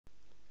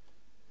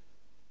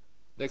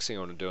Next thing I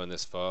want to do in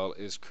this file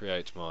is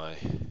create my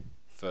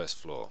first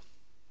floor.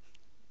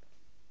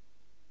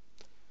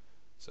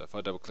 So if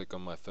I double click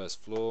on my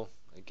first floor,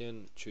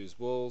 again choose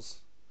walls,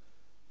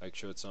 make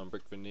sure it's on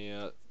brick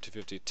veneer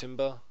 250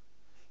 timber.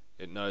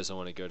 It knows I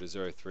want to go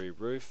to 03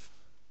 roof,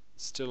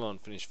 still on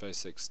finish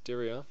face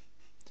exterior.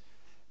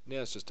 Now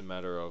it's just a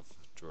matter of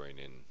drawing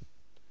in.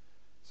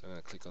 So I'm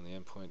going to click on the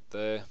endpoint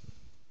there,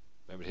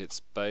 maybe hit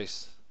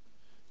space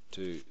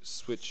to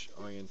switch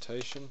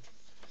orientation,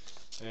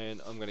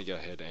 and I'm going to go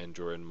ahead and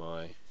draw in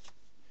my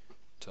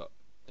top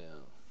now.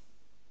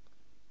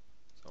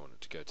 So I want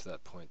it to go to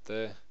that point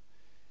there.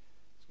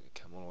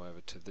 Come all the way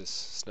over to this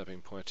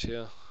snapping point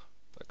here,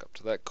 back up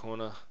to that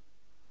corner,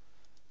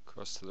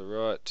 across to the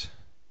right.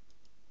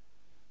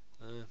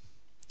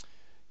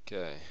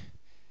 Okay,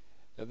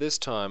 now this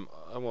time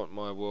I want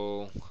my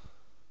wall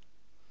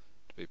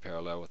to be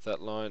parallel with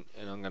that line,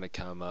 and I'm going to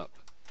come up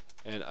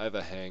and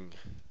overhang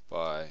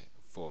by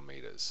 4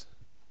 meters.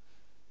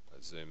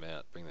 I zoom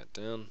out, bring that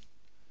down,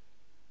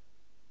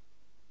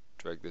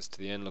 drag this to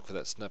the end, look for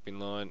that snapping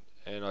line,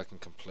 and I can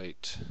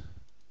complete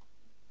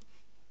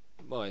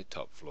my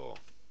top floor.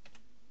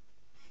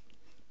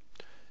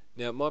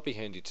 Now it might be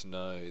handy to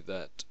know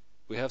that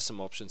we have some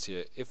options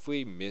here. If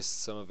we miss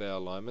some of our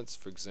alignments,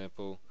 for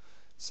example,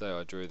 say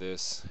I drew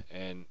this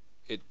and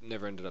it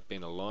never ended up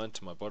being aligned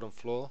to my bottom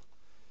floor,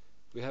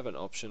 we have an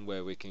option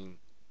where we can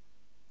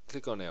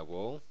click on our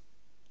wall.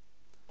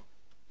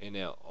 In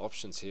our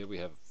options here we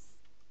have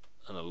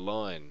an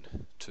align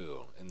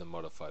tool in the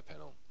modify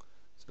panel.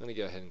 So I'm going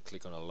to go ahead and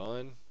click on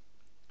align.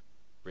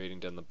 Reading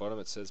down the bottom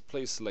it says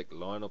please select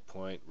line or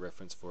point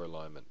reference for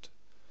alignment.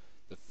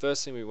 The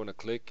first thing we want to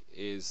click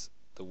is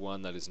the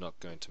one that is not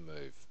going to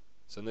move.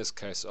 So in this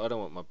case I don't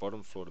want my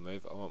bottom floor to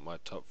move, I want my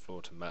top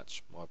floor to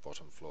match my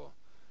bottom floor.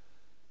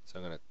 So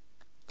I'm going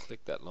to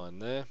click that line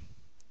there.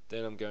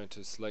 Then I'm going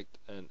to select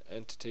an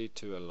entity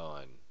to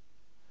align.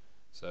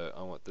 So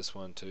I want this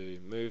one to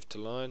move to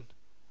line,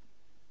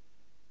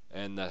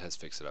 and that has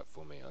fixed it up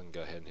for me. I can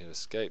go ahead and hit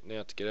escape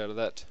now to get out of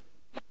that.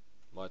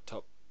 My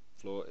top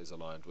floor is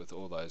aligned with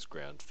all those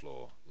ground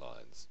floor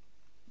lines.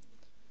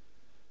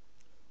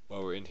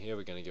 While we're in here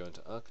we're going to go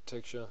into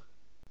architecture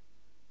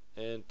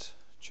and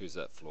choose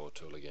that floor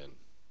tool again.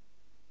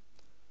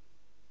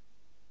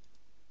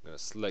 I'm going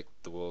to select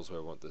the walls where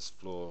I want this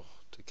floor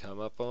to come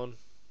up on.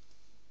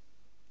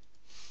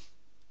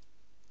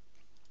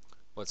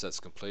 Once that's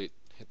complete,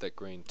 hit that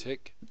green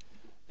tick,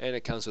 and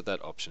it comes with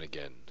that option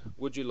again.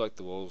 Would you like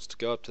the walls to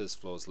go up to this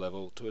floor's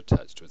level to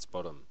attach to its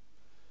bottom?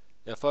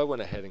 Now if I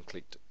went ahead and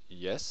clicked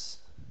yes,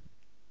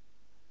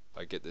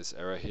 I get this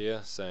error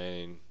here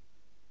saying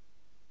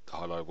the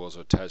highlighted walls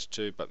are attached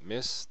to but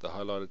miss the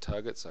highlighted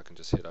targets. I can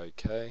just hit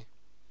OK.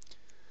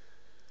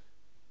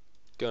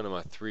 Go into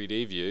my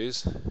 3D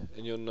views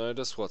and you'll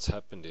notice what's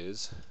happened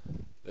is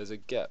there's a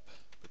gap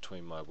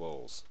between my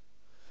walls.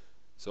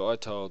 So I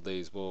told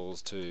these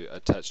walls to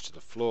attach to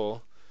the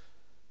floor,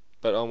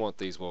 but I want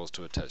these walls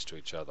to attach to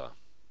each other.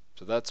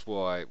 So that's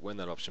why when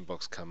that option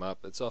box come up,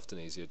 it's often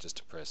easier just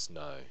to press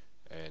no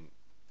and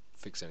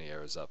fix any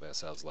errors up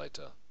ourselves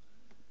later.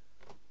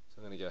 So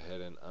I'm going to go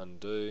ahead and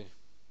undo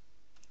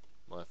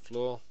my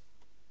floor,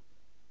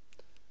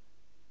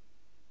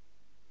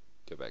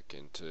 go back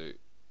into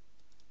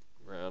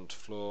round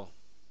floor,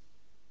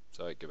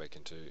 sorry, I'm going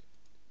to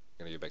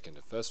go back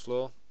into first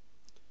floor,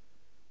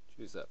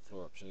 choose that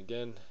floor option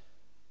again,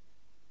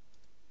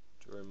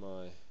 draw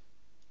my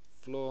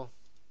floor,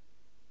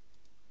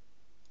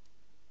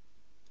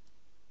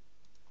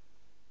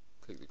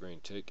 click the green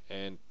tick,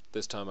 and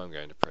this time I'm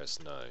going to press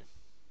no.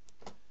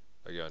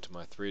 I go into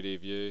my 3D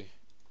view,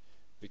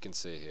 we can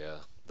see here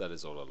that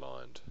is all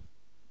aligned.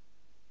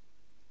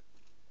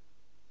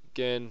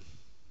 Again,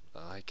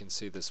 I can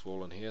see this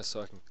wall in here,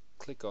 so I can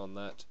click on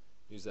that,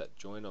 use that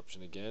join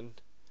option again,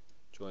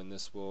 join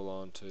this wall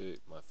onto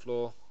my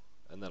floor,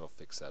 and that'll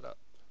fix that up.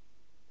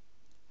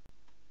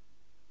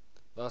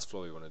 Last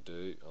floor we want to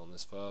do on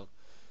this file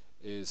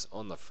is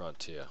on the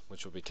front here,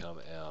 which will become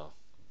our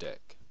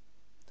deck.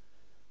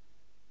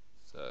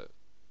 So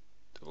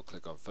double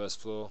click on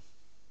first floor,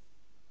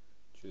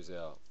 choose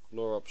our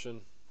floor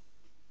option.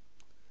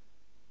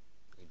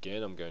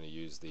 Again I'm going to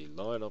use the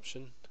line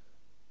option,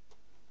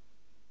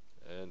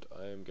 and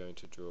I am going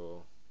to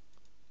draw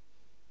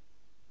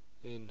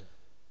in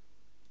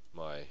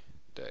my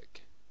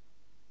deck.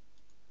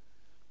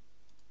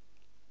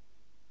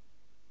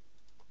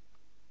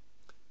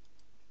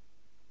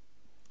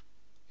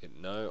 Hit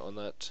no on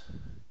that,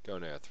 go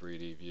in our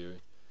 3D view,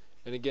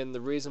 and again the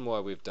reason why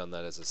we've done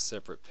that as a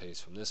separate piece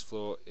from this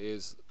floor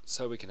is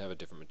so we can have a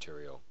different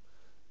material.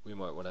 We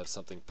might want to have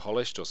something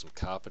polished or some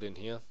carpet in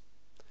here,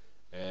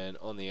 and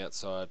on the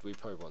outside we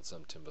probably want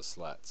some timber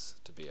slats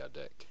to be our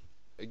deck.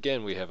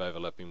 Again we have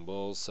overlapping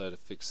walls, so to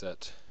fix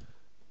that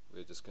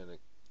we're just going to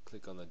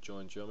click on the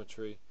join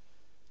geometry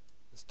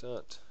and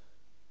start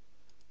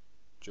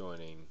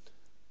joining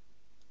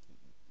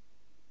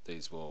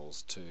these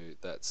walls to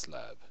that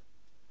slab.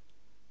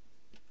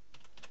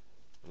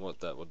 And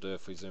what that will do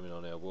if we zoom in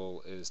on our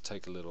wall is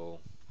take a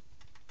little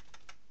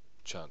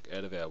chunk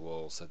out of our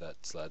wall so that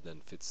slab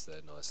then fits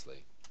there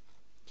nicely.